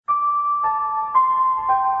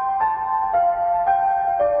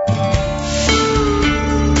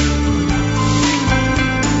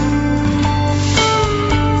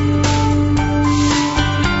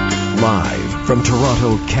From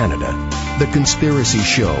Toronto, Canada, The Conspiracy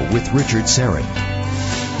Show with Richard Serrin.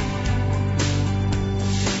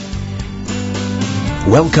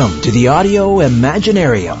 Welcome to the Audio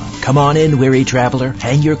Imaginarium. Come on in, weary traveler.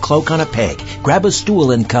 Hang your cloak on a peg. Grab a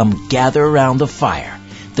stool and come gather around the fire.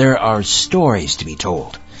 There are stories to be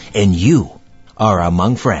told, and you are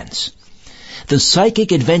among friends. The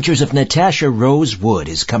Psychic Adventures of Natasha Rose Wood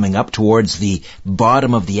is coming up towards the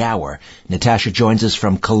bottom of the hour. Natasha joins us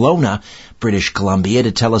from Kelowna, British Columbia,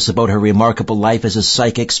 to tell us about her remarkable life as a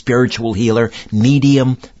psychic, spiritual healer,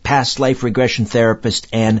 medium, past life regression therapist,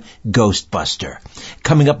 and ghostbuster.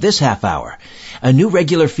 Coming up this half hour, a new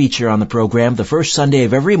regular feature on the program, the first Sunday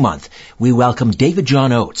of every month, we welcome David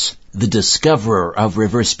John Oates, the discoverer of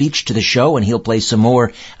reverse speech, to the show, and he'll play some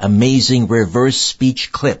more amazing reverse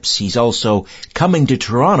speech clips. He's also coming to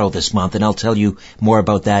Toronto this month, and I'll tell you more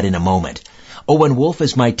about that in a moment. Owen Wolf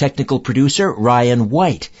is my technical producer. Ryan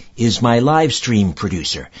White is my live stream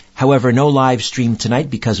producer. However, no live stream tonight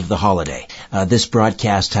because of the holiday. This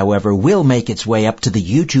broadcast, however, will make its way up to the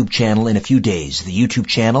YouTube channel in a few days. The YouTube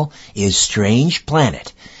channel is Strange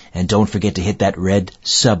Planet. And don't forget to hit that red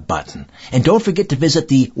sub button. And don't forget to visit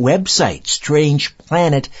the website,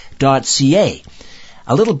 strangeplanet.ca.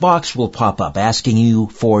 A little box will pop up asking you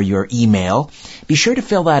for your email. Be sure to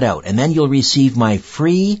fill that out, and then you'll receive my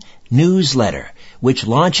free newsletter, which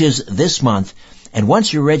launches this month. And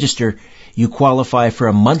once you register, you qualify for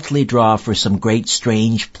a monthly draw for some great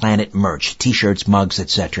Strange Planet merch, t-shirts, mugs,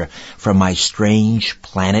 etc., from my Strange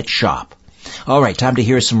Planet shop. All right, time to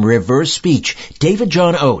hear some reverse speech. David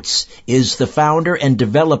John Oates is the founder and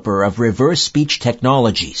developer of reverse speech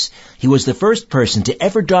technologies. He was the first person to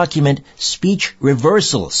ever document speech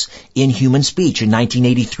reversals in human speech in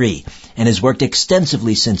 1983 and has worked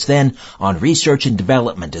extensively since then on research and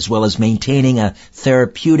development as well as maintaining a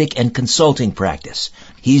therapeutic and consulting practice.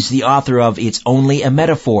 He's the author of It's Only a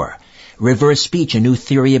Metaphor, Reverse Speech, a New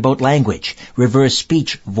Theory About Language, Reverse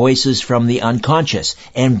Speech, Voices from the Unconscious,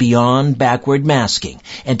 and Beyond Backward Masking.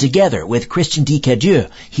 And together with Christian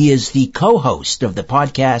Dicadieu, he is the co-host of the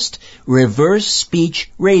podcast Reverse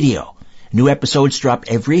Speech Radio. New episodes drop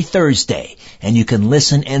every Thursday, and you can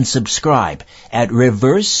listen and subscribe at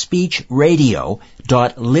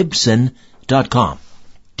reversespeechradio.libsyn.com.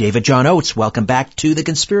 David John Oates, welcome back to The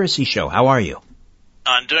Conspiracy Show. How are you?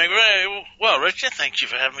 I'm doing very well, Richard. Thank you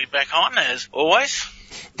for having me back on, as always.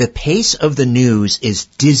 The pace of the news is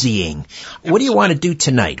dizzying. What do you want to do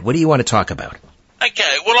tonight? What do you want to talk about?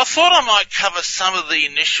 Okay, well, I thought I might cover some of the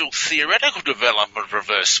initial theoretical development of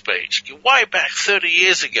reverse speech, way back 30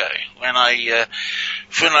 years ago, when I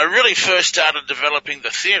really first started developing the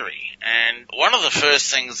theory. And one of the first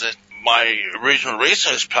things that my original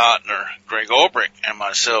research partner, Greg Albrecht, and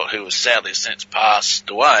myself, who has sadly since passed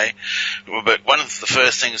away, but one of the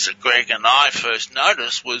first things that Greg and I first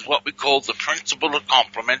noticed was what we called the principle of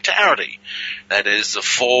complementarity. That is, the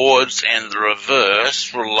forwards and the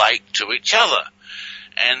reverse relate to each other.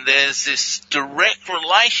 And there's this direct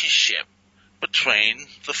relationship between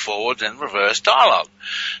the forward and reverse dialogue.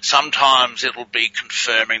 Sometimes it'll be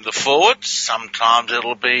confirming the forwards, sometimes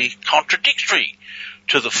it'll be contradictory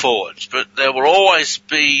to the forwards, but there will always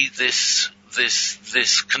be this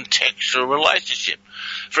contextual relationship.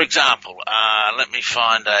 For example, let me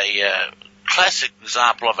find a classic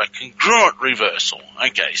example of a congruent reversal.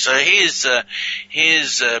 Okay, so here's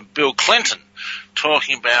Bill Clinton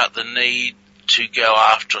talking about the need to go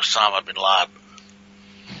after Osama bin Laden.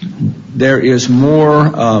 There is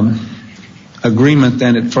more agreement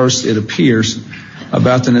than at first it appears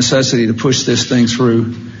about the necessity to push this thing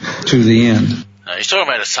through to the end. He's talking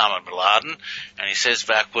about Osama bin Laden, and he says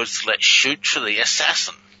backwards, let's shoot for the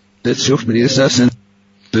assassin. Let's shoot for the assassin.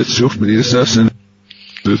 Let's shoot for the assassin.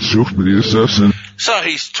 Let's shoot for the assassin. So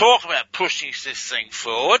he's talking about pushing this thing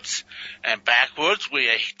forwards and backwards. We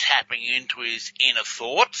are tapping into his inner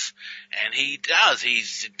thoughts, and he does. He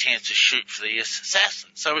intends to shoot for the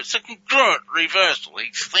assassin. So it's a congruent reversal.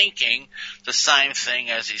 He's thinking the same thing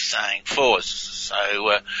as he's saying forwards.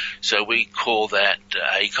 So we call that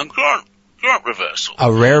a congruent reversal.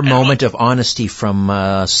 A rare moment of honesty from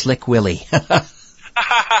Slick Willie.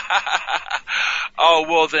 Oh,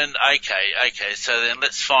 well then, okay, so then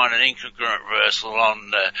let's find an incongruent reversal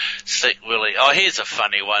on Slick Willie. Oh, here's a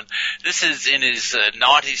funny one. This is in his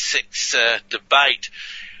 96 debate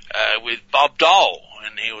with Bob Dole,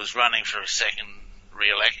 and he was running for a second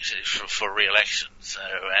re-election, for re-election. So,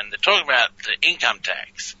 and they're talking about the income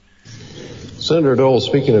tax. Senator Dole,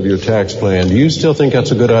 speaking of your tax plan, do you still think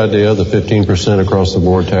that's a good idea, the 15% across the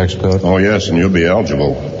board tax cut? Oh, yes, and you'll be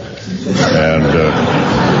eligible. And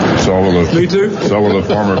so will the, Me too. So will the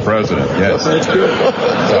former president. Yes. That's good.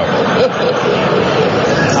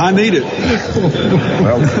 I need it.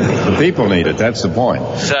 Well, the people need it. That's the point.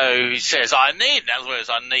 So he says, I need, in other words,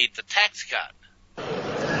 I need the tax cut.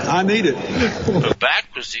 I need it. But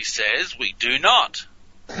backwards, he says, we do not.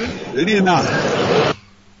 Do you not?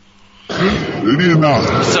 Do you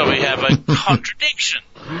not? So we have a contradiction.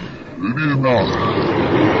 Do you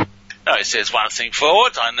not? No, he says one thing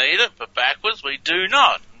forwards, I need it, but backwards, we do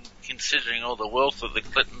not. Considering all the wealth that the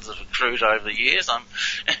Clintons have accrued over the years, I'm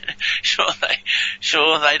sure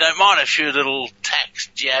they don't mind a few little tax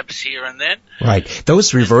jabs here and then. Right.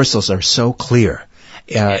 Those reversals are so clear.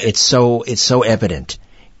 It's so evident.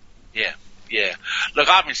 Yeah. Look,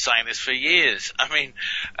 I've been saying this for years. I mean,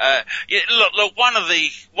 look. One of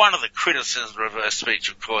the criticisms of reverse speech,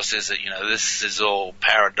 of course, is that this is all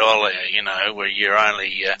pareidolia. Where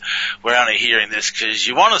we're only hearing this because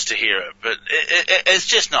you want us to hear it, but it's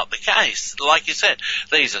just not the case. Like you said,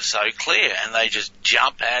 these are so clear, and they just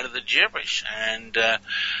jump out of the gibberish. And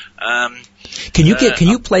can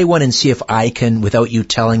you play one and see if I can, without you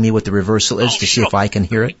telling me what the reversal is, see if I can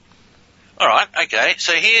hear it? All right, okay.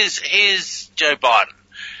 So here's Joe Biden,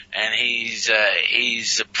 and he's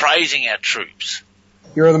praising our troops.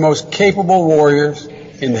 You're the most capable warriors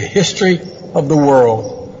in the history of the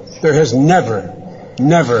world. There has never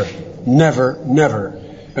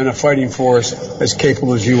been a fighting force as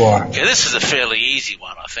capable as you are. Okay, this is a fairly easy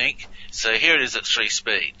one, I think. So here it is at 3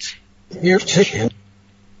 speeds. Here's chicken.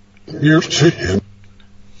 Here's chicken.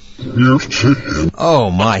 Here's chicken. Oh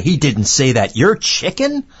my, he didn't say that. You're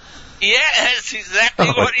chicken? Yeah, that's exactly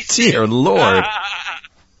what he said. Dear Lord.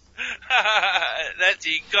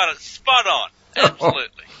 You got it spot on.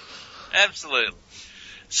 Absolutely.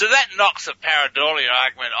 So that knocks the pareidolia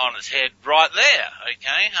argument on its head right there,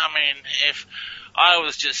 okay? I mean, if I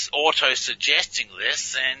was just auto-suggesting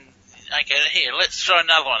this, then, okay, here, let's throw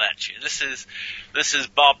another one at you. This is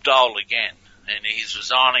Bob Dole again, and he's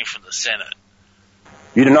resigning from the Senate.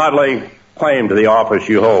 You do not lay claim to the office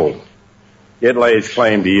you hold. It lays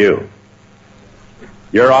claim to you.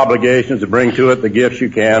 Your obligation is to bring to it the gifts you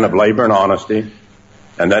can of labor and honesty,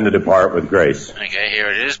 and then to depart with grace. Okay, here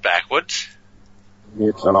it is, backwards.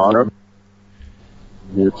 It's an honor.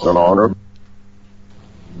 It's an honor.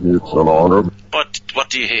 It's an honor. What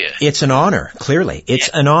do you hear? It's an honor, clearly. It's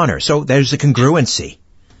an honor. So there's a congruency.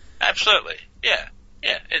 Absolutely, yeah.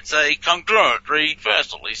 It's a congruent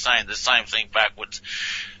reversal. He's saying the same thing backwards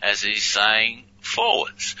as he's saying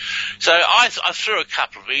forwards. So I threw a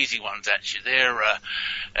couple of easy ones at you there.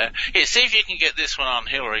 Here, see if you can get this one on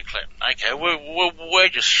Hillary Clinton. Okay, we're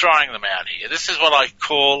just throwing them out here. This is what I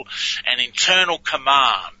call an internal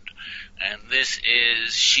command, and this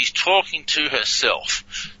is she's talking to herself.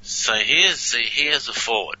 So here's the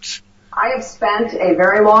forwards. I have spent a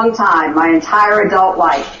very long time, my entire adult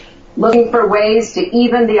life, looking for ways to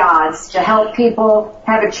even the odds to help people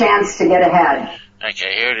have a chance to get ahead.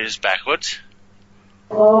 Okay, here it is backwards.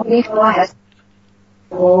 Oh, be quiet.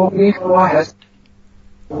 Oh, be quiet.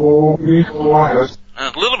 Oh, be quiet.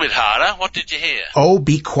 A little bit harder. What did you hear? Oh,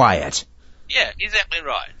 be quiet. Yeah, exactly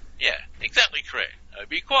right. Yeah, exactly correct. Oh,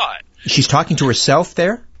 be quiet. She's talking to herself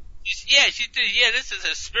there? Yeah, she did. Yeah, this is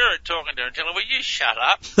her spirit talking to her and telling her, well, you shut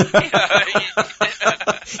up.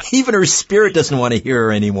 Even her spirit doesn't want to hear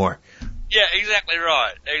her anymore. Yeah, exactly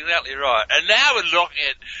right. And now we're looking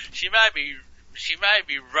at, she may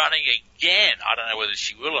be running again. I don't know whether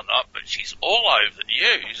she will or not, but she's all over the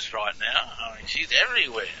news right now. I mean, she's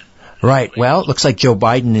everywhere. Right. Well, it looks like Joe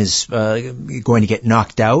Biden is going to get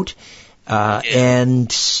knocked out.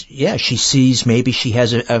 And she sees maybe she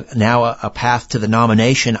has now a path to the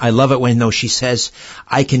nomination. I love it when though she says,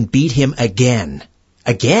 I can beat him again.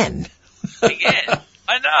 Again.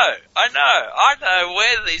 I know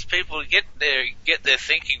where these people get their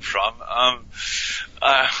thinking from.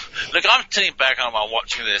 Look, I'm sitting back and I'm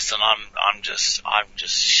watching this, and I'm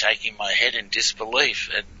just shaking my head in disbelief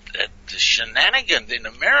at the shenanigans in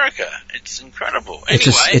America. It's incredible.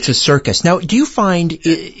 Anyway, it's a circus. Now, do you find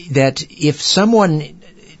that if someone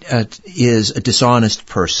is a dishonest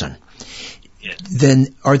person,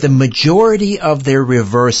 then are the majority of their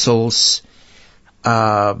reversals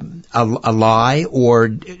a lie, or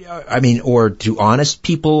do honest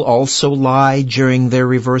people also lie during their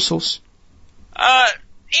reversals?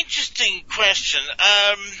 Interesting question.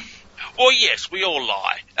 Well, yes, we all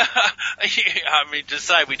lie. I mean, to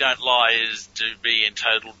say we don't lie is to be in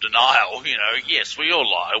total denial. Yes, we all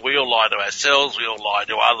lie. We all lie to ourselves. We all lie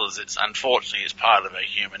to others. It's unfortunately is part of our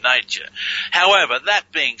human nature. However,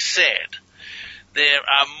 that being said, there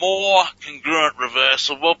are more congruent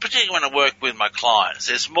reversal. Well, particularly when I work with my clients,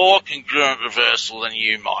 there's more congruent reversal than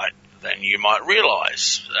you might than you might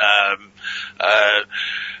realise.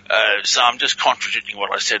 So I'm just contradicting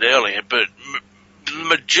what I said earlier, but the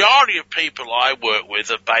majority of people I work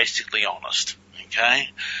with are basically honest, okay?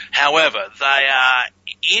 However, they are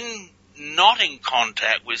not in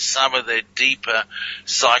contact with some of their deeper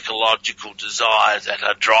psychological desires that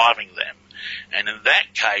are driving them. And in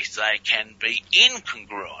that case, they can be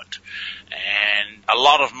incongruent. And a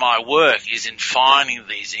lot of my work is in finding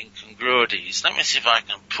these incongruities. Let me see if I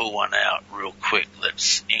can pull one out real quick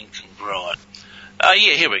that's incongruent.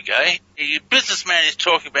 Yeah, here we go. A businessman is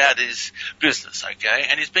talking about his business, okay,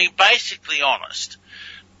 and he's being basically honest.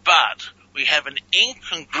 But we have an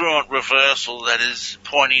incongruent reversal that is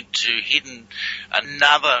pointing to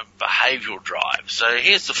another behavioural drive. So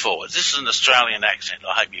here's the forwards. This is an Australian accent.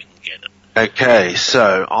 I hope you can get it. Okay,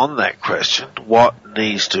 so on that question, what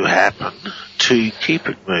needs to happen to keep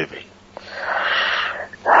it moving?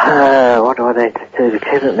 What do I need to do to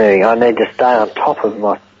keep it moving? I need to stay on top of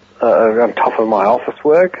my office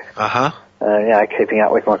work. Keeping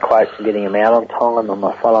up with my quotes and getting them out on time, and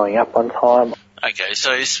my following up on time. Okay,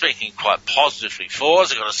 so he's speaking quite positively for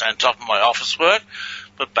us. I've got to stay on top of my office work.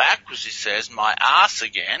 But backwards he says, my arse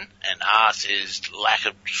again, and arse is lack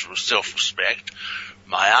of self-respect.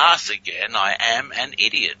 My arse again, I am an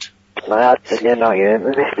idiot. My arse again, I am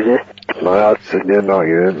an idiot. My arse again, I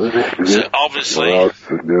am an idiot. So obviously, my arse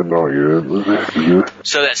again, I am an idiot.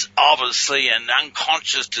 So that's obviously an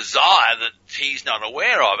unconscious desire that he's not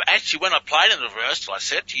aware of. Actually, when I played in the reversal, I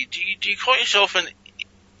said, do you call yourself an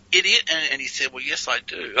idiot? And he said, well, yes, I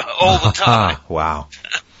do, all the time. Wow.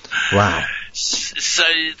 Wow. So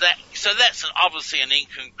that's obviously an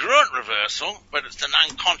incongruent reversal, but it's an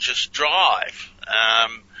unconscious drive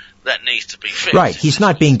that needs to be fixed. Right. He's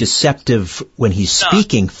not being deceptive when he's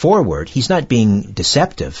speaking forward. He's not being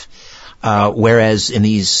deceptive. Whereas in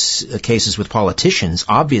these cases with politicians,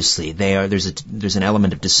 obviously there's an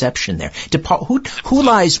element of deception there. Who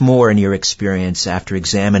lies more in your experience after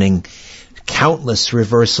examining countless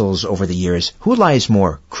reversals over the years? Who lies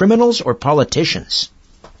more, criminals or politicians?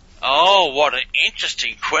 Oh, what an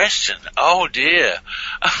interesting question. Oh, dear.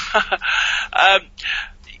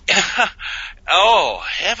 Oh,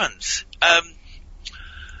 heavens.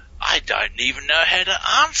 I don't even know how to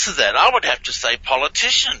answer that. I would have to say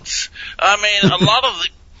politicians. I mean, a lot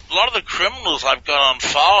of the criminals I've got on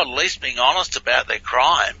file, at least being honest about their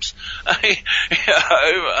crimes.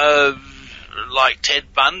 Like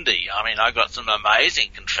Ted Bundy. I mean, I got some amazing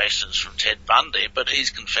confessions from Ted Bundy, but he's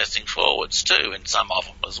confessing forwards too in some of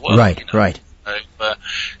them as well. Right, you know? right.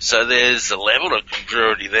 So there's a level of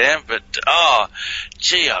congruity there, but I've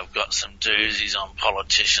got some doozies on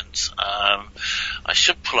politicians. I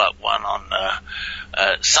should pull up one on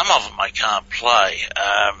some of them I can't play.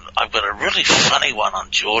 I've got a really funny one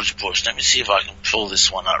on George Bush. Let me see if I can pull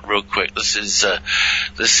this one up real quick. This is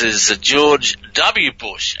George W.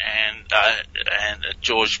 Bush and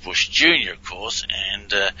George Bush Jr., of course,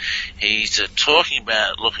 and he's talking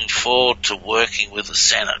about looking forward to working with the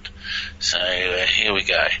Senate. So here we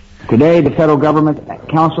go. Today, the Federal Government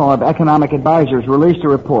Council of Economic Advisors released a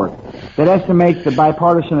report that estimates the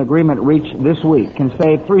bipartisan agreement reached this week can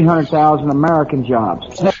save 300,000 American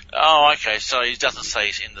jobs. Oh, okay, so he doesn't say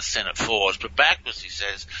he's in the Senate forwards, but backwards he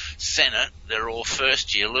says, Senate, they're all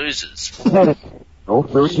first-year losers. Senate, no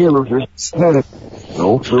first-year losers. Senate,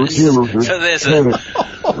 no first-year losers. So there's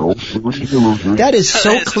That is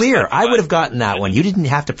so clear. I would have gotten that one. You didn't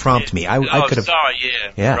have to prompt me. I could have. Sorry,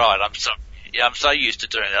 yeah. Right, I'm sorry. Yeah, I'm so used to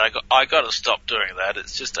doing that. I got to stop doing that.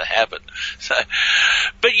 It's just a habit. So,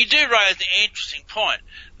 but you do raise an interesting point.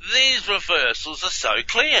 These reversals are so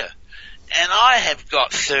clear, and I have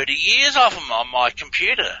got 30 years of them on my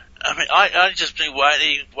computer. I mean, I've just been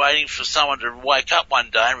waiting for someone to wake up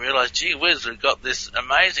one day and realise, gee whiz, we've got this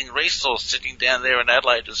amazing resource sitting down there in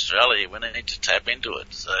Adelaide, Australia. We need to tap into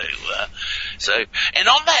it. So, and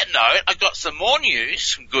on that note, I've got some more news,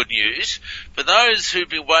 some good news. For those who've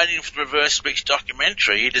been waiting for the Reverse Speech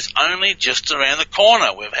documentary, it is only just around the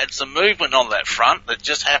corner. We've had some movement on that front that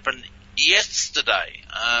just happened yesterday.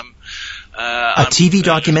 A TV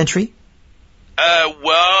documentary?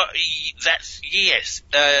 Well, that's, yes.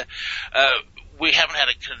 We haven't had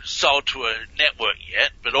it sold to a network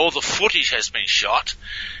yet, but all the footage has been shot,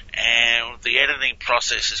 and the editing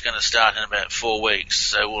process is going to start in about 4 weeks.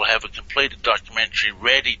 So we'll have a completed documentary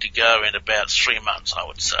ready to go in about 3 months, I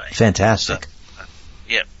would say. Fantastic. So,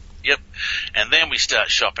 yep. And then we start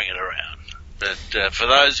shopping it around. But for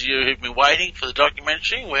those of you who've been waiting for the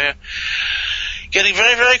documentary, we're getting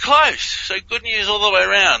very, very close. So good news all the way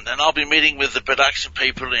around. And I'll be meeting with the production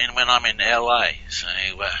people when I'm in LA. So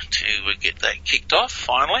to get that kicked off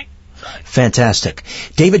finally. Fantastic.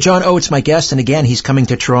 David John Oates, my guest, and again, he's coming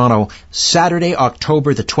to Toronto Saturday,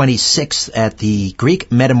 October the 26th at the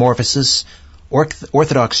Greek Metamorphosis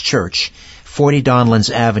Orthodox Church, 40 Donlands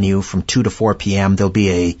Avenue from 2 to 4 p.m.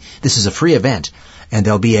 This is a free event, and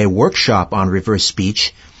there'll be a workshop on reverse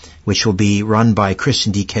speech, which will be run by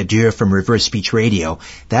Christian D. Kadir from Reverse Speech Radio.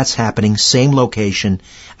 That's happening, same location,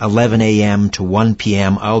 11 a.m. to 1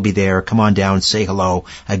 p.m. I'll be there. Come on down, say hello.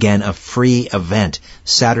 Again, a free event,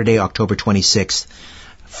 Saturday, October 26th,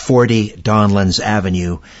 40 Donlands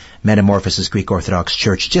Avenue, Metamorphosis Greek Orthodox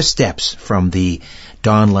Church, just steps from the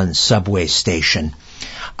Donlands subway station.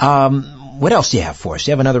 What else do you have for us?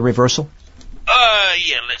 Do you have another reversal?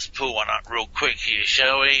 Yeah, let's pull one up real quick here,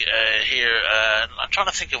 shall we? I'm trying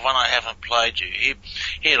to think of one I haven't played you.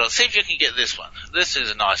 Here, let's see if you can get this one. This is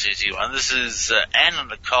a nice, easy one. This is Anna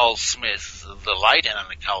Nicole Smith, the late Anna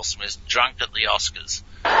Nicole Smith, Drunk at the Oscars.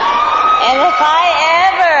 And if I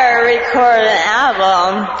ever record an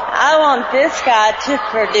album, I want this guy to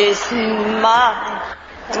produce mine.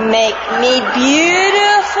 Make me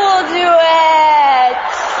beautiful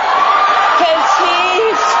duets. 'Cause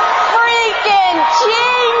he's freaking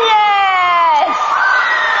genius!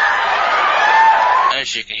 As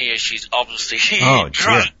you can hear, she's obviously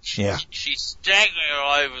drunk. Yeah. She's staggering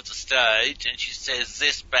all over the stage, and she says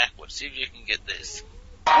this backwards. See if you can get this.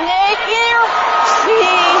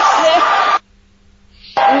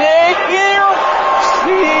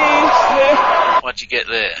 What'd you get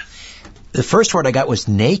there? The first word I got was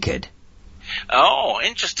naked. Oh,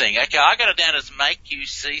 interesting. Okay, I got it down as make you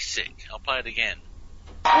seasick. I'll play it again.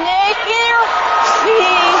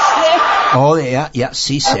 Oh, yeah,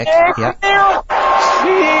 seasick. Yeah.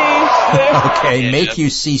 Okay, make you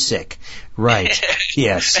seasick. Right.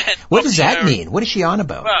 Yes. What does that mean? What is she on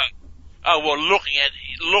about? Well, looking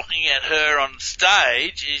at her on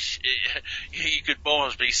stage, you could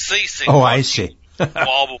almost be seasick. Oh, I see.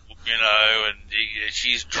 Wobble, and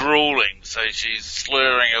she's drooling, so she's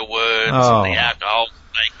slurring her words, and the alcohol's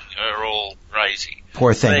making her all crazy.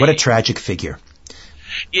 Poor thing. What a tragic figure.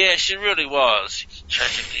 Yeah, she really was.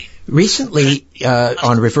 Tragically. Recently,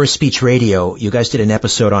 on Reverse Speech Radio, you guys did an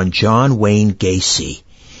episode on John Wayne Gacy.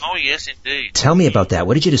 Oh, yes, indeed. Tell me about that.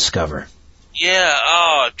 What did you discover?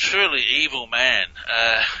 Yeah, truly evil man.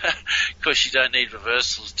 Of course, you don't need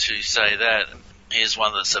reversals to say that. Here's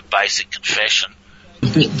one that's a basic confession.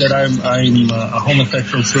 That I'm a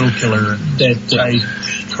homosexual serial killer, that I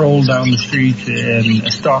stroll down the street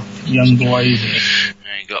and stalk young boys.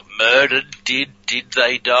 And got murdered. Did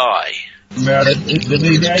they die? Murdered. Did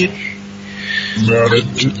they die?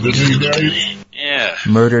 Murdered. Did they die? Yeah.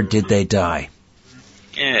 Murdered. Did they die?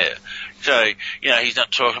 Yeah. So, he's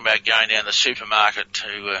not talking about going down the supermarket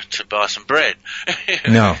to buy some bread.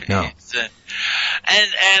 No.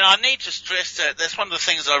 And I need to stress that that's one of the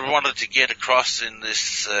things I wanted to get across in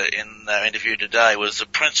this in our interview today was the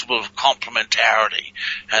principle of complementarity.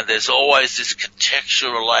 And there's always this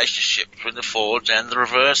contextual relationship between the forwards and the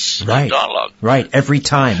reverse dialogue. Right, every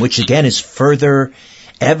time, which again is further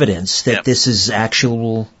evidence that this is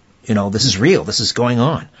actual, this is real, this is going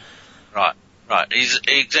on. Right. He's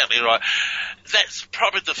exactly right. That's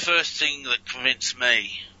probably the first thing that convinced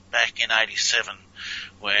me back in 87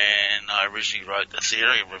 when I originally wrote the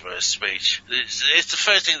theory of reverse speech. It's the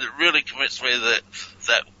first thing that really convinced me that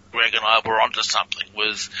Greg and I were onto something,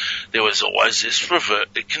 was there was always this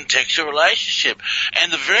contextual relationship. And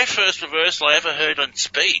the very first reversal I ever heard on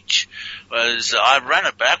speech was I ran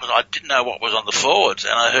it backwards. I didn't know what was on the forwards,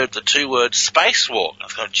 and I heard the two words spacewalk. And I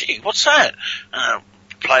thought, gee, what's that? And I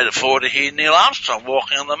played it forward to hear Neil Armstrong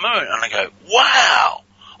walking on the moon, and I go, wow.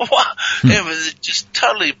 It just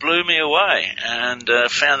totally blew me away, and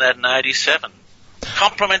found that in 87.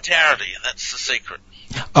 Complementarity, that's the secret.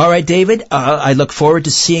 All right, David, I look forward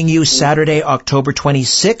to seeing you Saturday, October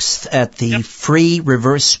 26th at the free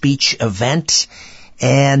Reverse Speech event.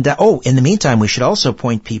 And, in the meantime, we should also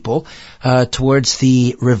point people towards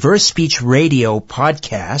the Reverse Speech Radio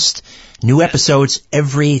podcast. New episodes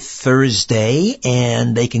every Thursday,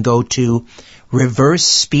 and they can go to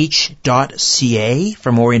reversespeech.ca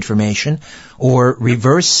for more information, or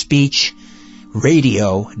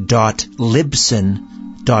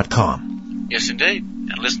reversespeechradio.libsyn.com. Yes, indeed.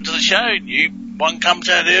 And listen to the show. New one comes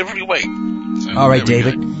out every week. So all right,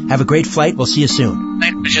 David. Have a great flight. We'll see you soon.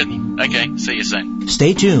 Thanks, Richard. Okay, see you soon.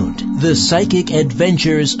 Stay tuned. The Psychic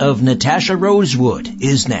Adventures of Natasha Rosewood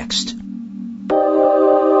is next.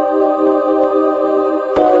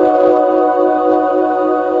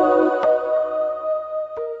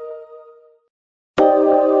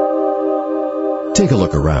 Take a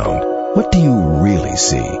look around. What do you really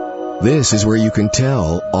see? This is where you can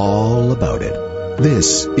tell all about it.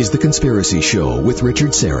 This is The Conspiracy Show with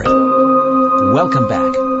Richard Serrett. Welcome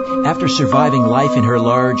back. After surviving life in her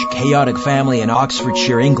large, chaotic family in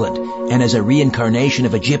Oxfordshire, England, and as a reincarnation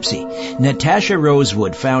of a gypsy, Natasha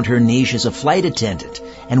Rosewood found her niche as a flight attendant,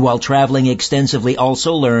 and while traveling extensively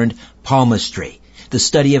also learned palmistry. The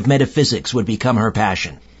study of metaphysics would become her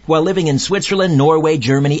passion. While living in Switzerland, Norway,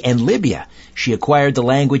 Germany, and Libya, she acquired the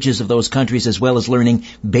languages of those countries as well as learning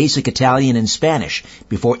basic Italian and Spanish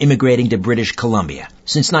before immigrating to British Columbia.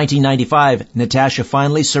 Since 1995, Natasha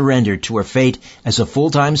finally surrendered to her fate as a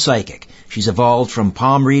full-time psychic. She's evolved from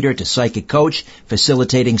palm reader to psychic coach,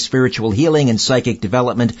 facilitating spiritual healing and psychic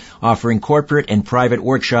development, offering corporate and private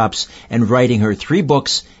workshops, and writing her 3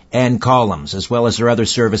 books and columns, as well as her other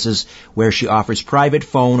services where she offers private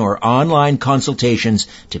phone or online consultations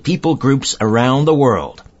to people groups around the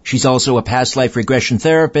world. She's also a past life regression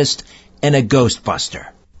therapist and a ghost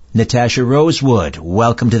buster. Natasha Rosewood,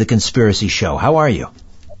 welcome to The Conspiracy Show. How are you?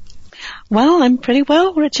 Well, I'm pretty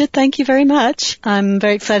well, Richard. Thank you very much. I'm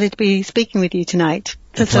very excited to be speaking with you tonight.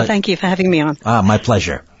 So thank you for having me on. My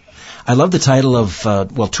pleasure. I love the title of,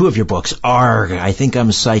 2 of your books, ARG, I Think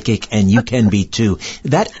I'm Psychic and You Can Be Too.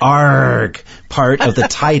 That ARG part of the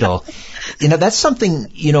title, that's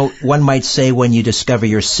something, one might say when you discover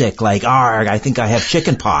you're sick, like, ARG, I think I have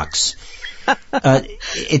chicken pox.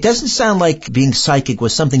 It doesn't sound like being psychic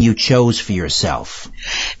was something you chose for yourself.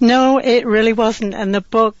 No, it really wasn't. And the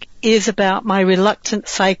book is about my reluctant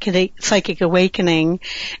psychic awakening.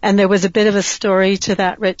 And there was a bit of a story to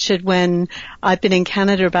that, Richard, when I'd been in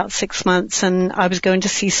Canada about 6 months and I was going to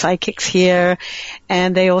see psychics here.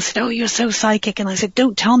 And they all said, "Oh, you're so psychic." And I said,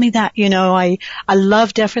 "Don't tell me that." I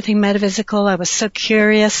loved everything metaphysical. I was so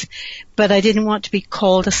curious, but I didn't want to be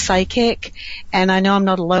called a psychic. And I know I'm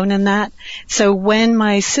not alone in that. So when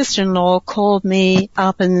my sister-in-law called me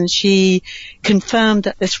up and she confirmed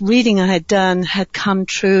that this reading I had done had come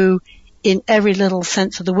true in every little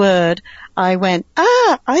sense of the word, I went,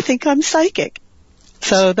 I think I'm psychic.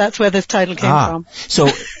 So that's where this title came from. So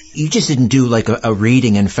you just didn't do like a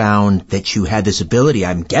reading and found that you had this ability,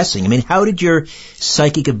 I'm guessing. I mean, how did your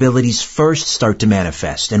psychic abilities first start to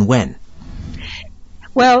manifest and when?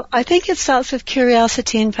 Well, I think it starts with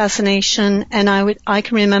curiosity and fascination, and I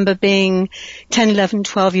can remember being 10, 11,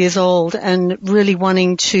 12 years old and really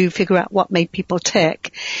wanting to figure out what made people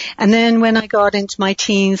tick. And then when I got into my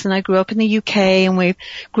teens and I grew up in the UK and we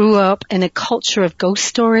grew up in a culture of ghost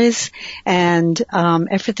stories and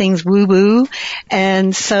everything's woo-woo.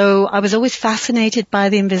 And so I was always fascinated by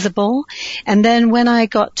the invisible. And then when I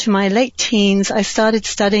got to my late teens, I started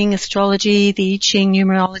studying astrology, the I Ching,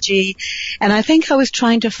 numerology, and I think I was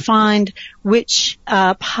trying to find which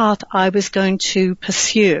path I was going to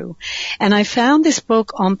pursue. And I found this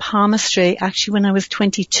book on palmistry actually when I was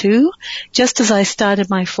 22, just as I started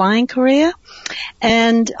my flying career.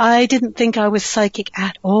 And I didn't think I was psychic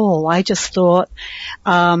at all. I just thought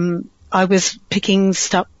I was picking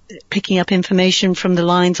up information from the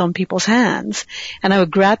lines on people's hands. And I would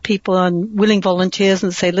grab people on willing volunteers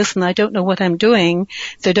and say, "Listen, I don't know what I'm doing,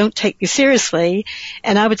 so don't take me seriously."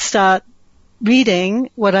 And I would start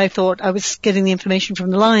reading what I thought I was getting the information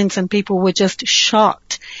from the lines, and people were just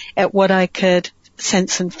shocked at what I could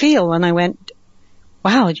sense and feel. And I went,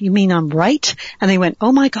 "Wow, you mean I'm right?" And they went,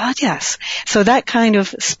 "Oh my God, yes." So that kind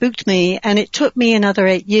of spooked me, and it took me another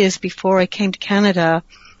 8 years before I came to Canada,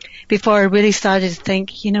 before I really started to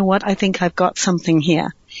think, you know what, I think I've got something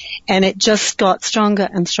here. And it just got stronger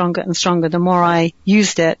and stronger and stronger. The more I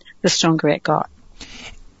used it, the stronger it got.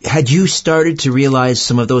 Had you started to realize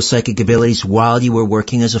some of those psychic abilities while you were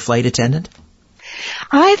working as a flight attendant?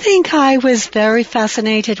 I think I was very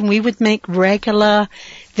fascinated, and we would make regular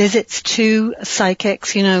visits to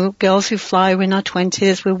psychics, girls who fly in our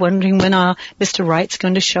 20s. We're wondering when our Mr. Right's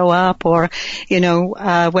going to show up, or,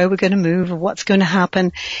 where we're going to move or what's going to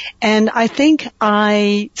happen. And I think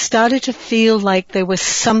I started to feel like there was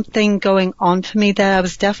something going on for me there. I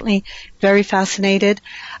was definitely very fascinated.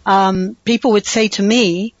 People would say to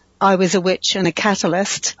me, I was a witch and a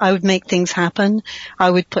catalyst. I would make things happen.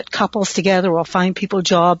 I would put couples together or find people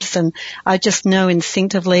jobs, and I just know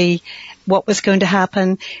instinctively what was going to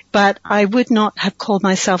happen. But I would not have called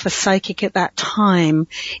myself a psychic at that time.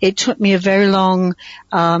 It took me a very long,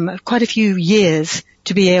 quite a few years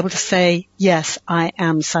to be able to say, yes, I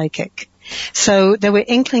am psychic. So there were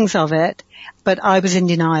inklings of it, but I was in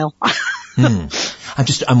denial.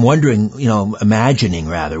 I'm wondering, imagining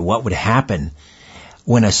rather, what would happen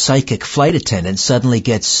when a psychic flight attendant suddenly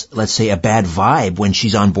gets, let's say, a bad vibe when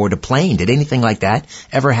she's on board a plane. Did anything like that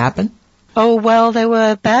ever happen? Oh, well, there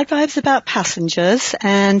were bad vibes about passengers,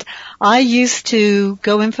 and I used to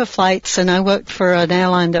go in for flights, and I worked for an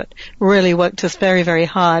airline that really worked us very, very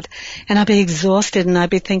hard, and I'd be exhausted, and I'd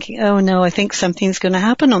be thinking, oh no, I think something's going to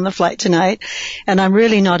happen on the flight tonight, and I'm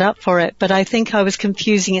really not up for it. But I think I was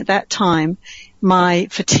confusing at that time my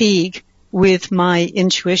fatigue with my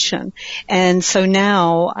intuition. And so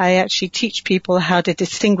now I actually teach people how to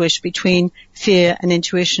distinguish between fear and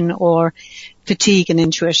intuition, or fatigue and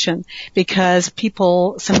intuition, because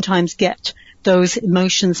people sometimes get those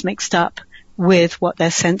emotions mixed up with what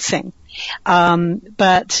they're sensing.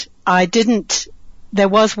 But I didn't. There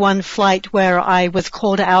was one flight where I was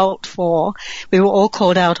called out for. We were all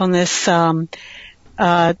called out on this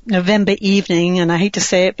November evening, and I hate to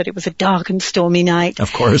say it, but it was a dark and stormy night.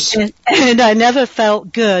 Of course. And I never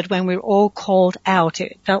felt good when we were all called out.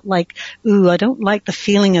 It felt like, ooh, I don't like the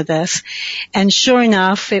feeling of this. And sure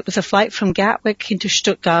enough, it was a flight from Gatwick into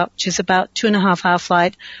Stuttgart, which is about 2.5-hour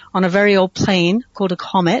flight on a very old plane called a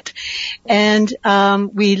Comet. And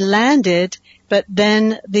we landed, but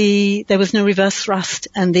then there was no reverse thrust,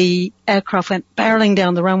 and the aircraft went barreling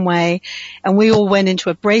down the runway, and we all went into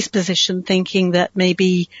a brace position thinking that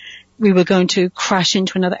maybe we were going to crash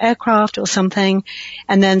into another aircraft or something.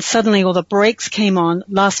 And then suddenly all the brakes came on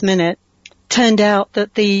last minute. Turned out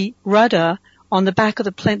that the rudder on the back of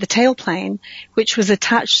the plane, the tailplane, which was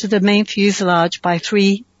attached to the main fuselage by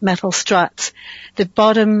 3 metal struts, the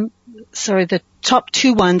top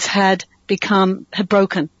 2 ones had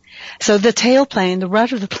broken. So the tailplane, the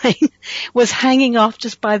rudder of the plane, was hanging off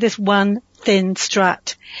just by this one thin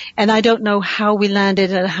strut. And I don't know how we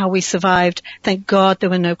landed and how we survived. Thank God there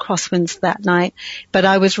were no crosswinds that night. But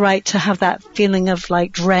I was right to have that feeling of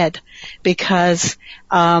like dread, because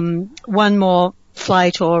one more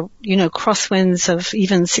flight or, crosswinds of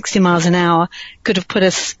even 60 miles an hour could have put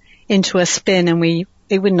us into a spin, and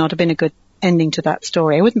it would not have been a good ending to that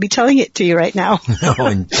story. I wouldn't be telling it to you right now. No.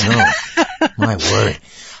 My word.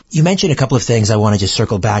 You mentioned a couple of things I want to just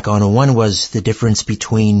circle back on. And one was the difference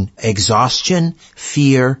between exhaustion,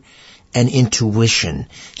 fear, and intuition.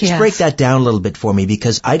 Just break that down a little bit for me,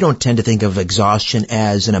 because I don't tend to think of exhaustion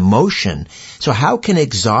as an emotion. So how can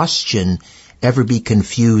exhaustion ever be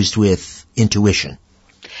confused with intuition?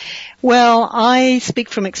 Well, I speak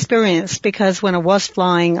from experience, because when I was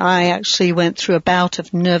flying, I actually went through a bout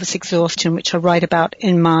of nervous exhaustion, which I write about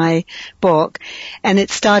in my book. And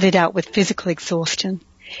it started out with physical exhaustion.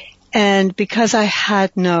 And because I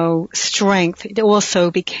had no strength, it also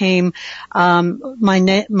became, my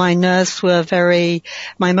emotions were very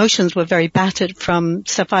battered from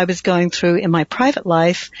stuff I was going through in my private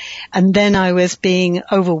life. And then I was being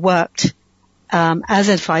overworked. As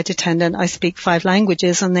a flight attendant, I speak 5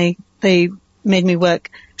 languages, and they made me work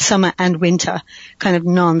summer and winter, kind of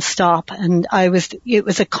non-stop. And it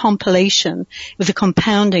was a compilation. It was a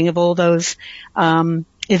compounding of all those,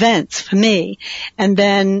 events for me. And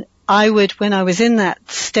then when I was in that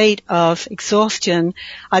state of exhaustion,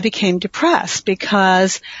 I became depressed,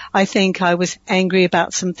 because I think I was angry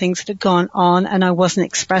about some things that had gone on and I wasn't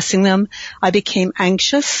expressing them. I became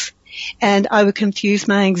anxious, and I would confuse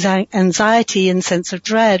my anxiety and sense of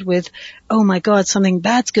dread with, oh my God, something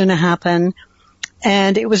bad's going to happen.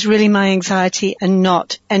 And it was really my anxiety and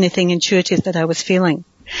not anything intuitive that I was feeling.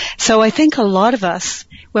 So I think a lot of us,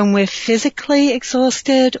 when we're physically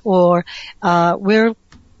exhausted, or we're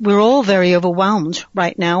all very overwhelmed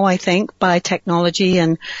right now, I think, by technology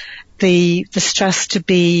and the stress to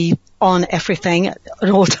be on everything at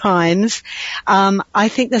all times. I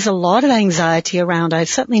think there's a lot of anxiety around. I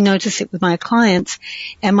certainly notice it with my clients,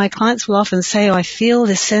 and my clients will often say, oh, I feel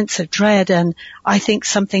this sense of dread, and I think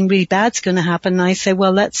something really bad's going to happen. And I say,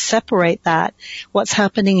 well, let's separate that. What's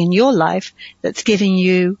happening in your life that's giving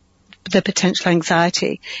you the potential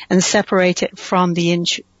anxiety, and separate it from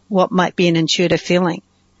what might be an intuitive feeling.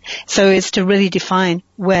 So it's to really define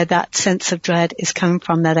where that sense of dread is coming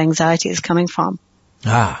from, that anxiety is coming from.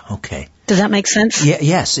 Ah, okay. Does that make sense? Yeah,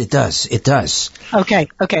 yes, it does. It does. Okay,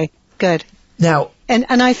 good. Now, and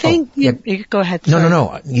I think you go ahead. Sorry.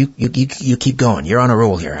 No. You keep going. You're on a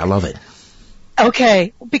roll here. I love it.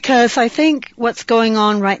 Okay, because I think what's going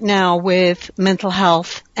on right now with mental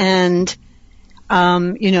health and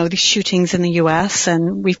the shootings in the U.S.,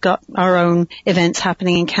 and we've got our own events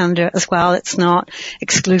happening in Canada as well. It's not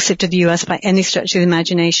exclusive to the U.S. by any stretch of the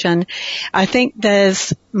imagination. I think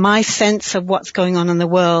there's my sense of what's going on in the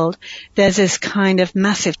world. There's this kind of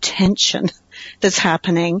massive tension that's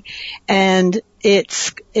happening, and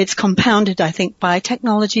it's compounded, I think, by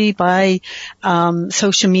technology, by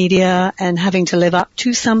social media, and having to live up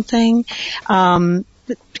to something.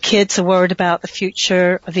 kids are worried about the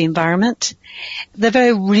future of the environment. They're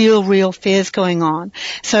very real fears going on.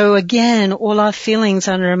 So again, all our feelings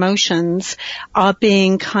and our emotions are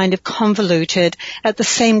being kind of convoluted. At the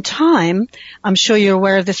same time, I'm sure you're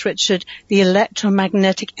aware of this, Richard, the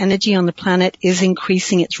electromagnetic energy on the planet is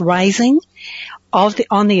increasing. It's rising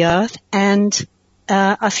on the Earth, and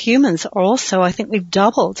us humans are also, I think we've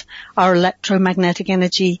doubled our electromagnetic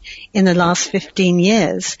energy in the last 15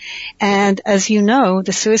 years. And as you know,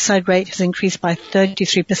 the suicide rate has increased by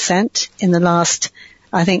 33% in the last,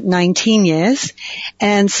 I think, 19 years.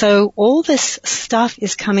 And so all this stuff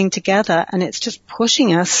is coming together, and it's just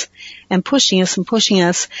pushing us and pushing us and pushing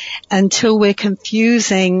us until we're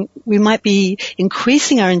confusing. We might be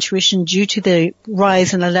increasing our intuition due to the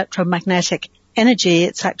rise in electromagnetic energy.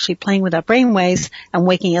 It's actually playing with our brain waves and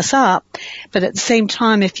waking us up. But at the same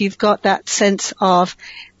time, if you've got that sense of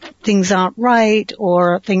things aren't right,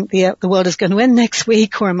 or think the world is going to end next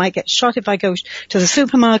week, or I might get shot if I go to the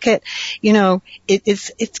supermarket,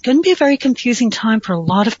 it's going to be a very confusing time for a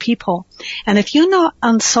lot of people. And if you're not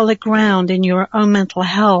on solid ground in your own mental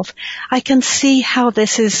health, I can see how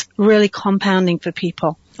this is really compounding for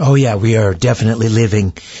people. Oh, yeah, we are definitely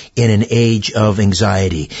living in an age of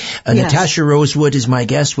anxiety. Yes. Natasha Rosewood is my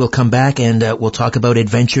guest. We'll come back and we'll talk about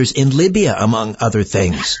adventures in Libya, among other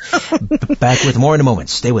things. Back with more in a moment.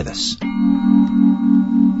 Stay with us.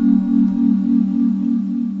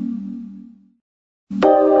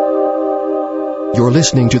 You're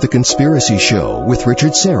listening to The Conspiracy Show with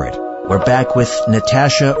Richard Serrett. We're back with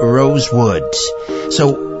Natasha Rosewood.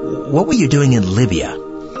 So, what were you doing in Libya?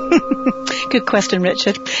 Good question,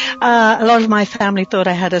 Richard. A lot of my family thought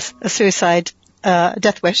I had a suicide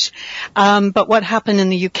death wish. But what happened in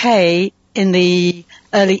the UK in the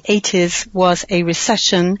early 80s was a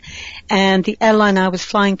recession, and the airline I was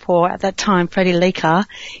flying for at that time, Freddie Laker,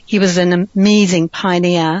 he was an amazing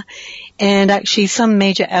pioneer, and actually some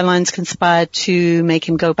major airlines conspired to make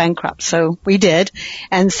him go bankrupt. So we did.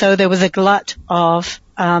 And so there was a glut of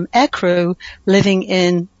aircrew living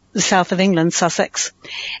in the south of England, Sussex.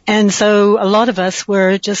 And so a lot of us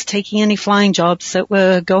were just taking any flying jobs that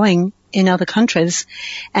were going in other countries.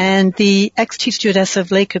 And the ex-chief stewardess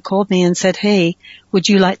of Laker called me and said, hey, would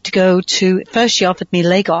you like to go to, first she offered me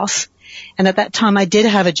Lagos. And at that time I did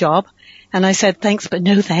have a job. And I said, thanks, but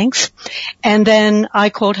no thanks. And then I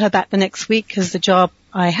called her back the next week because the job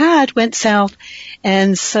I had went south.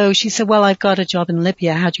 And so she said, well, I've got a job in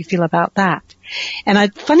Libya. How do you feel about that?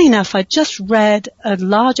 And funny enough, I just read a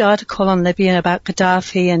large article on Libya about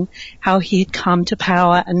Gaddafi and how he'd come to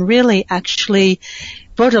power and really actually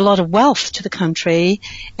brought a lot of wealth to the country.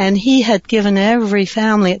 And he had given every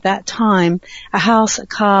family at that time a house, a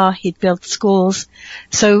car, he'd built schools.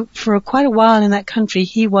 So for quite a while in that country,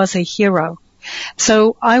 he was a hero.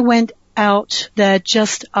 So I went out there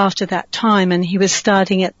just after that time, and he was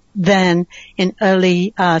starting it then in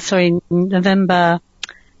November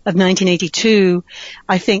of 1982,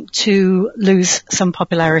 I think, to lose some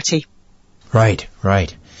popularity. Right.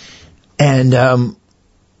 And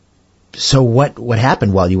so what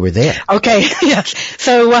happened while you were there? Okay, yes.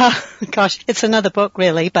 So, it's another book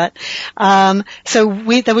really, but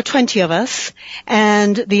there were 20 of us,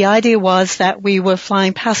 and the idea was that we were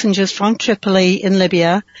flying passengers from Tripoli in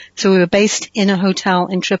Libya. So we were based in a hotel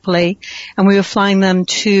in Tripoli, and we were flying them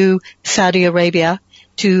to Saudi Arabia,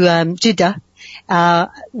 to Jeddah.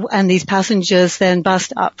 And these passengers then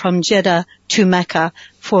bussed up from Jeddah to Mecca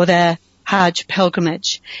for their Hajj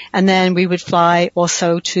pilgrimage. And then we would fly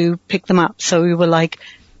also to pick them up. So we were like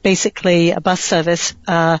basically a bus service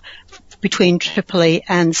between Tripoli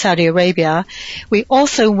and Saudi Arabia. We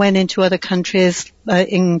also went into other countries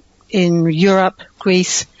in Europe,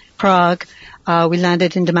 Greece, Prague. We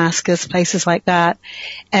landed in Damascus, places like that.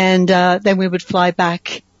 And then we would fly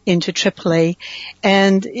back into Tripoli.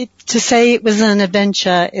 And to say it was an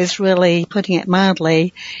adventure is really putting it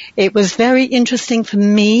mildly. It was very interesting for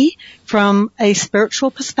me from a spiritual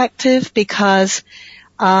perspective because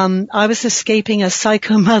I was escaping a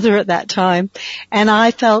psycho mother at that time, and I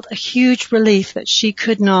felt a huge relief that she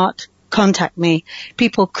could not contact me.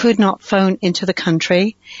 People could not phone into the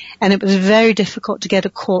country, and it was very difficult to get a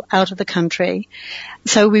call out of the country.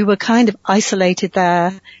 So we were kind of isolated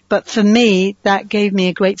there, but for me, that gave me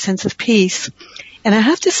a great sense of peace. And I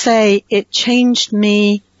have to say, it changed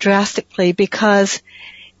me drastically because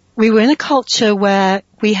we were in a culture where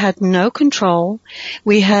we had no control.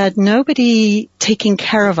 We had nobody taking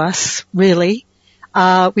care of us, really.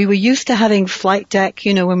 We were used to having flight deck,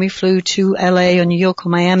 when we flew to LA or New York or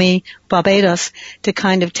Miami, Barbados, to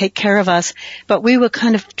kind of take care of us. But we were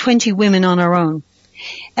kind of 20 women on our own.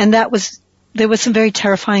 And that was there were some very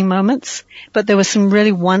terrifying moments, but there were some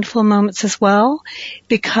really wonderful moments as well,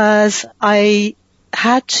 because I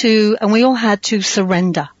had to, and we all had to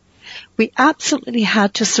surrender. We absolutely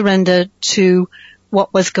had to surrender to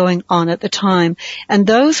what was going on at the time. And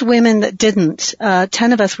those women that didn't,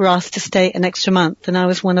 10 of us were asked to stay an extra month, and I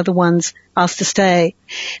was one of the ones asked to stay.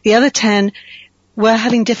 The other 10 were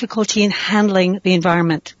having difficulty in handling the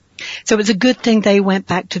environment. So it was a good thing they went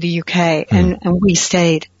back to the UK and we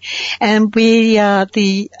stayed. And we,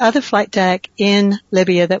 the other flight deck in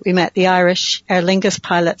Libya that we met, the Irish Aer Lingus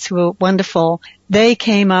pilots who were wonderful, they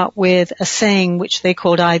came up with a saying which they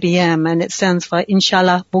called IBM, and it stands for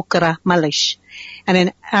Inshallah Bukra Malish. And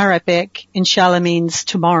in Arabic, Inshallah means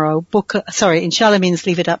tomorrow. Inshallah means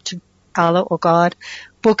leave it up to Allah or God.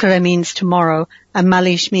 Bukra means tomorrow, and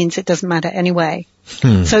Malish means it doesn't matter anyway.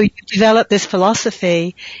 So you develop this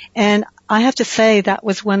philosophy, and I have to say that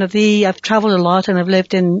was I've traveled a lot and I've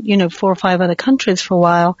lived in, 4 or 5 other countries for a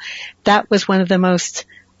while. That was one of the most,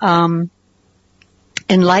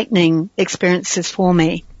 enlightening experiences for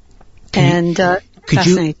me. Could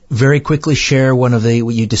you very quickly share one of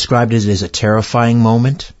what you described as a terrifying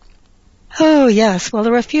moment? Oh, yes. Well,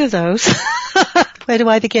 there were a few of those. Where do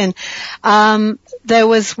I begin? There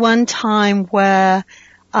was one time where,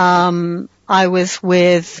 I was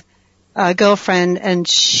with a girlfriend, and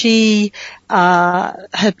she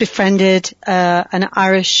had befriended an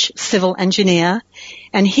Irish civil engineer,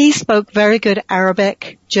 and he spoke very good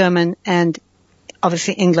Arabic, German, and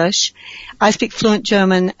obviously English. I speak fluent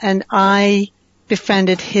German, and I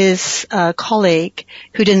befriended his colleague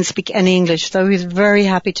who didn't speak any English, so he was very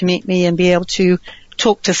happy to meet me and be able to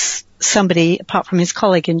talk to somebody apart from his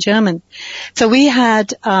colleague in German. So we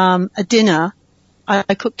had a dinner.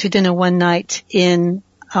 I cooked a dinner one night in,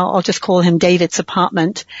 I'll just call him David's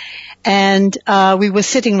apartment, and we were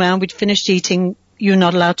sitting around. We'd finished eating. You're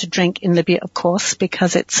not allowed to drink in Libya, of course,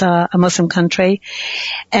 because it's a Muslim country.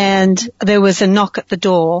 And there was a knock at the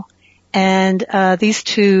door, and these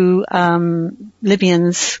 2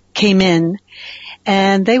 Libyans came in,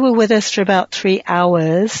 and they were with us for about 3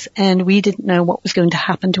 hours, and we didn't know what was going to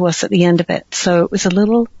happen to us at the end of it. So it was a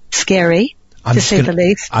little scary. To say the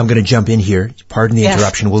least. I'm going to jump in here. Pardon the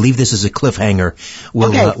interruption. We'll leave this as a cliffhanger.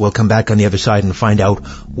 We'll come back on the other side and find out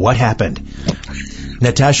what happened.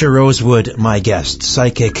 Natasha Rosewood, my guest,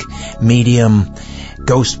 psychic, medium,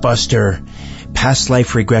 ghostbuster, past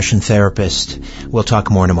life regression therapist. We'll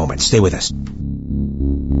talk more in a moment. Stay with us.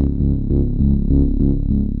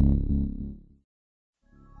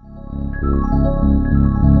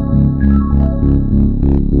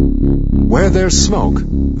 Where there's smoke,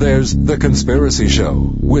 there's The Conspiracy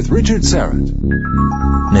Show with Richard Serrett.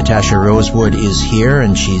 Natasha Rosewood is here,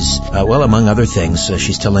 and she's, among other things,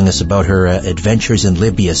 she's telling us about her adventures in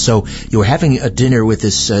Libya. So you were having a dinner with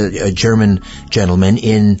this German gentleman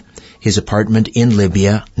in his apartment in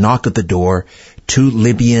Libya, knock at the door, 2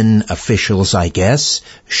 Libyan officials, I guess,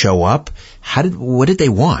 show up. What did they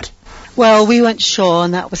want? Well, we weren't sure,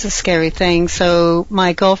 and that was a scary thing. So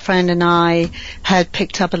my girlfriend and I had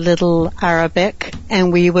picked up a little Arabic,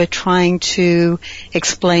 and we were trying to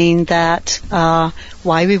explain that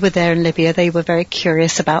why we were there in Libya. They were very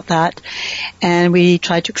curious about that. And we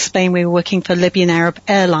tried to explain we were working for Libyan Arab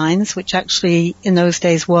Airlines, which actually in those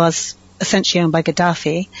days was essentially owned by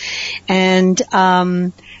Gaddafi. And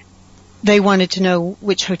they wanted to know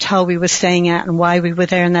which hotel we were staying at and why we were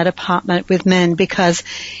there in that apartment with men, because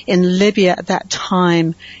in Libya at that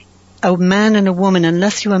time, a man and a woman,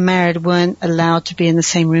 unless you were married, weren't allowed to be in the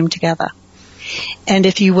same room together. And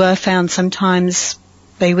if you were found, sometimes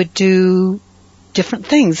they would do different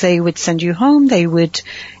things. They would send you home, they would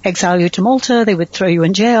exile you to Malta, they would throw you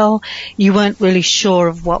in jail. You weren't really sure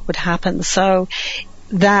of what would happen. So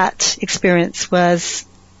that experience was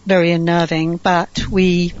very unnerving, but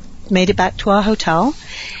we made it back to our hotel,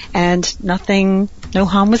 and no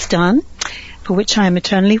harm was done, for which I am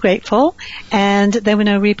eternally grateful, and there were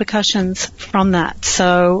no repercussions from that.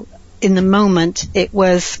 So in the moment, it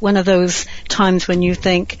was one of those times when you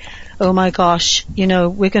think, oh my gosh,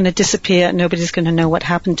 we're going to disappear and nobody's going to know what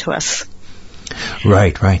happened to us.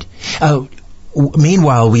 Right.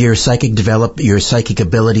 Meanwhile, were your psychic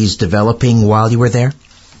abilities developing while you were there?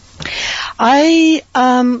 I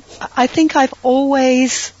think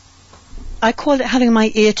I call it having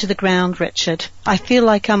my ear to the ground, Richard. I feel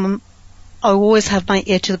like I always have my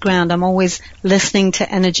ear to the ground. I'm always listening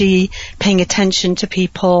to energy, paying attention to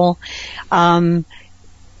people, being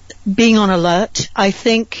on alert. I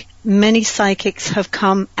think many psychics have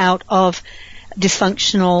come out of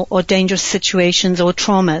dysfunctional or dangerous situations or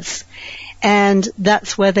traumas, and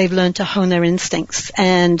that's where they've learned to hone their instincts.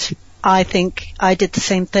 And I think I did the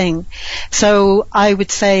same thing. So I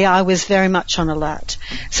would say I was very much on alert.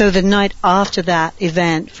 So the night after that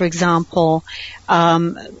event, for example,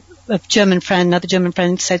 another German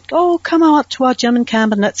friend said, "Oh, come out to our German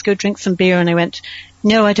camp and let's go drink some beer." And I went,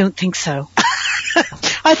 "No, I don't think so.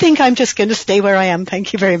 I think I'm just going to stay where I am.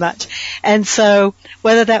 Thank you very much." And so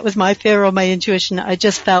whether that was my fear or my intuition, I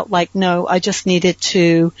just felt like, no, I just needed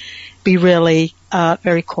to be really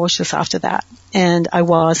very cautious after that. And I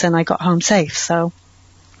was, and I got home safe. So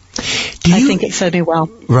I think it served me well.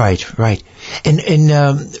 Right. And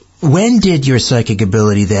when did your psychic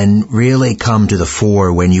ability then really come to the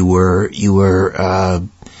fore? When you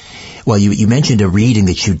mentioned a reading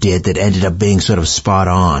that you did that ended up being sort of spot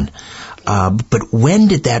on. But when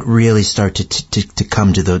did that really start to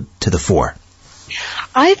come to the fore?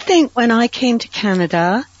 I think when I came to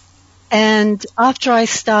Canada, and after I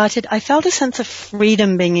started, I felt a sense of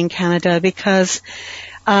freedom being in Canada because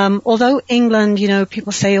although England,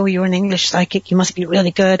 people say, "Oh, you're an English psychic, you must be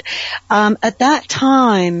really good." At that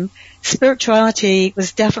time, spirituality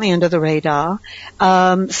was definitely under the radar.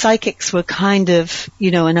 Psychics were kind of,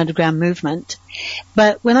 an underground movement.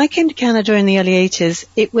 But when I came to Canada in the early 80s,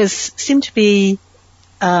 it seemed to be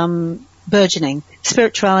burgeoning.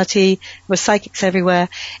 Spirituality, there were psychics everywhere.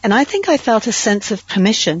 And I think I felt a sense of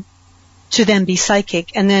permission to then be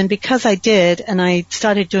psychic. And then because I did, and I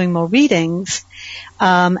started doing more readings,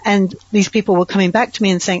 and these people were coming back to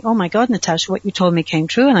me and saying, "Oh my God, Natasha, what you told me came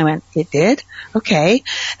true." And I went, "It did? Okay,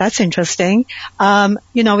 that's interesting." I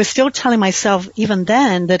was still telling myself even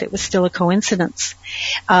then that it was still a coincidence.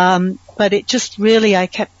 But it just really, I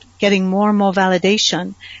kept getting more and more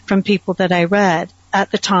validation from people that I read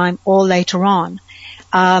at the time or later on.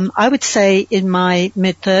 I would say in my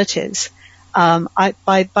mid-30s,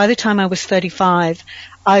 by the time I was 35,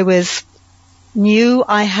 I knew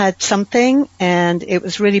I had something and it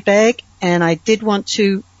was really big, and I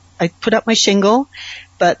put up my shingle,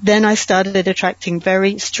 but then I started attracting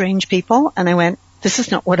very strange people, and I went, "This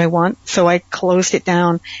is not what I want." So I closed it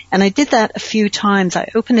down, and I did that a few times. I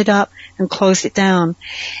opened it up and closed it down,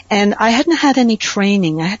 and I hadn't had any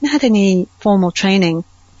training. I hadn't had any formal training,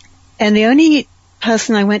 and the only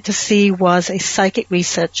person I went to see was a psychic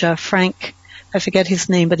researcher, Frank. I forget his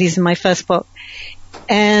name, but he's in my first book.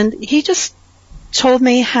 And he just told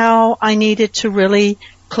me how I needed to really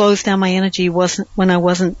close down my energy when I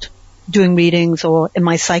wasn't doing readings or in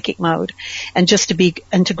my psychic mode, and just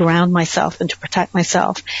to ground myself and to protect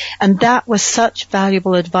myself. And that was such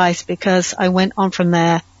valuable advice, because I went on from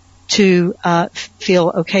there to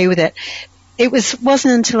feel okay with it. It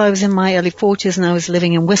wasn't until I was in my early 40s and I was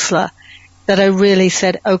living in Whistler that I really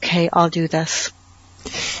said, "Okay, I'll do this."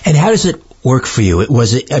 And how does it work for you?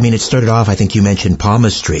 It started off, I think you mentioned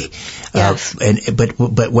palmistry. Yes.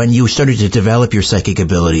 But when you started to develop your psychic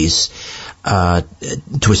abilities,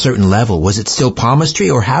 to a certain level, was it still palmistry,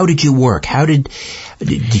 or how did you work?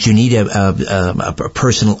 Did you need a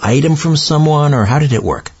personal item from someone, or how did it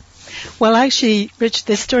work? Well, actually, Rich,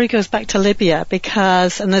 this story goes back to Libya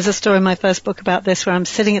and there's a story in my first book about this where I'm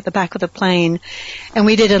sitting at the back of the plane, and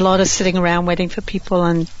we did a lot of sitting around waiting for people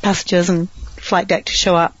and passengers and flight deck to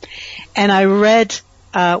show up. And I read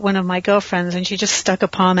one of my girlfriends, and she just stuck a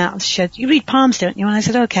palm out and she said, "You read palms, don't you?" And I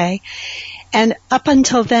said, "Okay." And up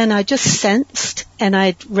until then, I just sensed, and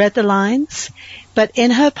I'd read the lines, but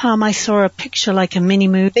in her palm I saw a picture like a mini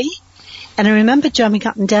movie. And I remember jumping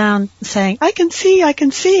up and down and saying, I can see,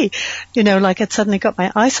 like I'd suddenly got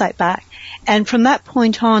my eyesight back. And from that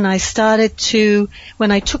point on, I started to,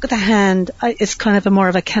 when I took the hand, it's kind of more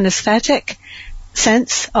of a kinesthetic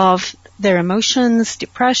sense of their emotions,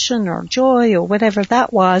 depression or joy or whatever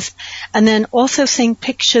that was, and then also seeing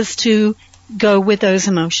pictures to go with those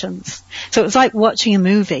emotions. So it was like watching a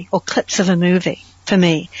movie or clips of a movie for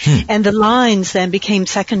me. And the lines then became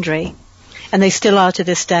secondary. And they still are to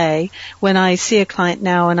this day. When I see a client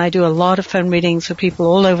now, and I do a lot of phone readings for people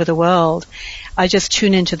all over the world, I just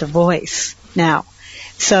tune into the voice now.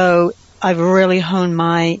 So I've really honed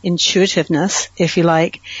my intuitiveness, if you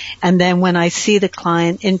like. And then when I see the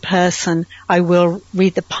client in person, I will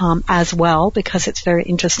read the palm as well, because it's very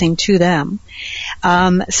interesting to them.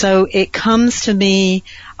 So it comes to me,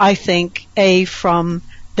 I think, from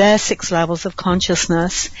their 6 levels of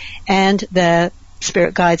consciousness and their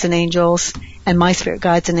spirit guides and angels and my spirit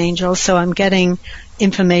guides and angels. So I'm getting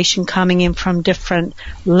information coming in from different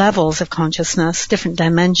levels of consciousness, different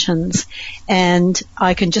dimensions, and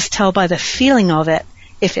I can just tell by the feeling of it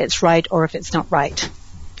if it's right or if it's not right.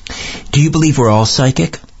 Do you believe we're all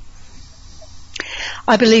psychic?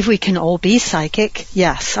 I believe we can all be psychic,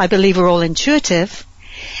 yes. I believe we're all intuitive,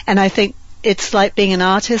 and I think it's like being an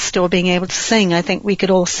artist or being able to sing. I think we could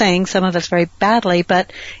all sing, some of us very badly,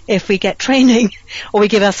 but if we get training or we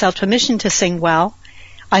give ourselves permission to sing well,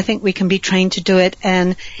 I think we can be trained to do it.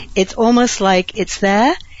 And it's almost like it's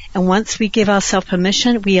there, and once we give ourselves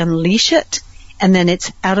permission, we unleash it, and then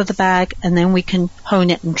it's out of the bag, and then we can hone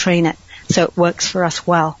it and train it so it works for us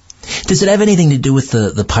well. Does it have anything to do with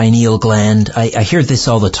the pineal gland? I hear this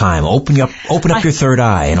all the time. Open up your third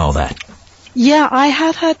eye and all that. Yeah, I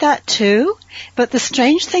have heard that too. But the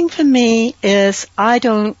strange thing for me is I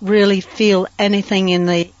don't really feel anything in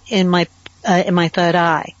my third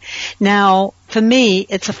eye. Now, for me,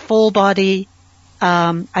 it's a full body.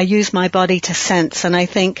 I use my body to sense, and I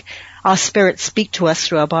think our spirits speak to us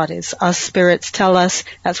through our bodies. Our spirits tell us,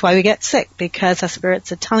 that's why we get sick, because our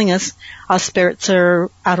spirits are telling us our spirits are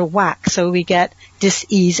out of whack, so we get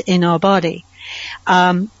dis-ease in our body.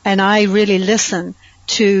 And I really listen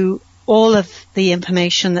to all of the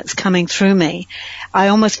information that's coming through me. I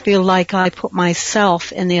almost feel like I put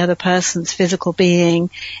myself in the other person's physical being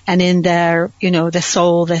and in their, their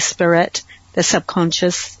soul, their spirit, their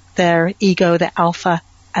subconscious, their ego, their alpha,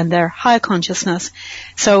 and their higher consciousness.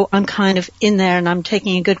 So I'm kind of in there, and I'm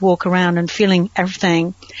taking a good walk around and feeling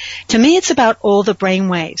everything. To me, it's about all the brain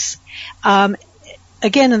waves.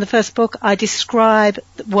 Again, in the first book, I describe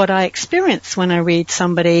what I experience when I read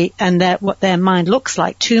somebody and what their mind looks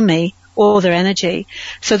like to me, or their energy.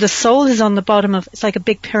 So the soul is on the bottom it's like a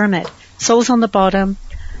big pyramid. Soul's on the bottom.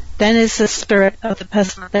 Then is the spirit of the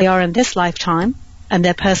person that they are in this lifetime, and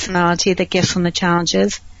their personality, their gifts and the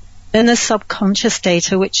challenges. Then there's subconscious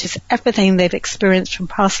data, which is everything they've experienced from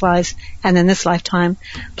past lives and in this lifetime,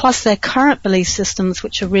 plus their current belief systems,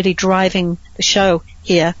 which are really driving the show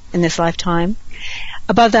here in this lifetime.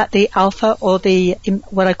 Above that, the alpha, or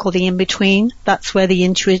what I call the in-between. That's where the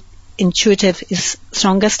intuitive is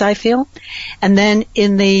strongest, I feel. And then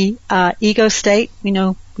in the ego state, we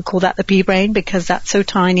call that the B-brain, because that's so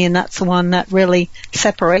tiny, and that's the one that really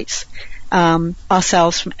separates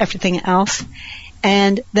ourselves from everything else.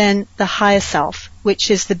 And then the higher self,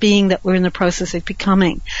 which is the being that we're in the process of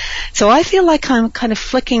becoming. So I feel like I'm kind of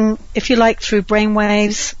flicking, if you like, through brain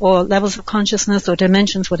waves or levels of consciousness or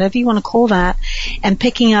dimensions, whatever you want to call that, and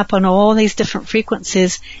picking up on all these different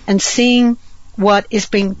frequencies and seeing what is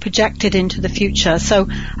being projected into the future. So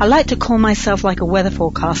I like to call myself like a weather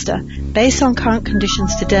forecaster. Based on current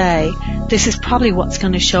conditions today, this is probably what's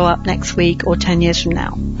going to show up next week or 10 years from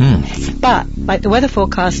now. But like the weather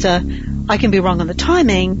forecaster, I can be wrong on the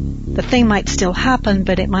timing. The thing might still happen,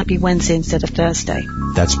 but it might be Wednesday instead of Thursday.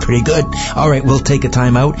 That's pretty good. All right, we'll take a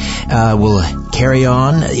time out. We'll carry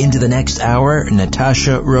on into the next hour.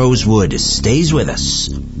 Natasha Rosewood stays with us.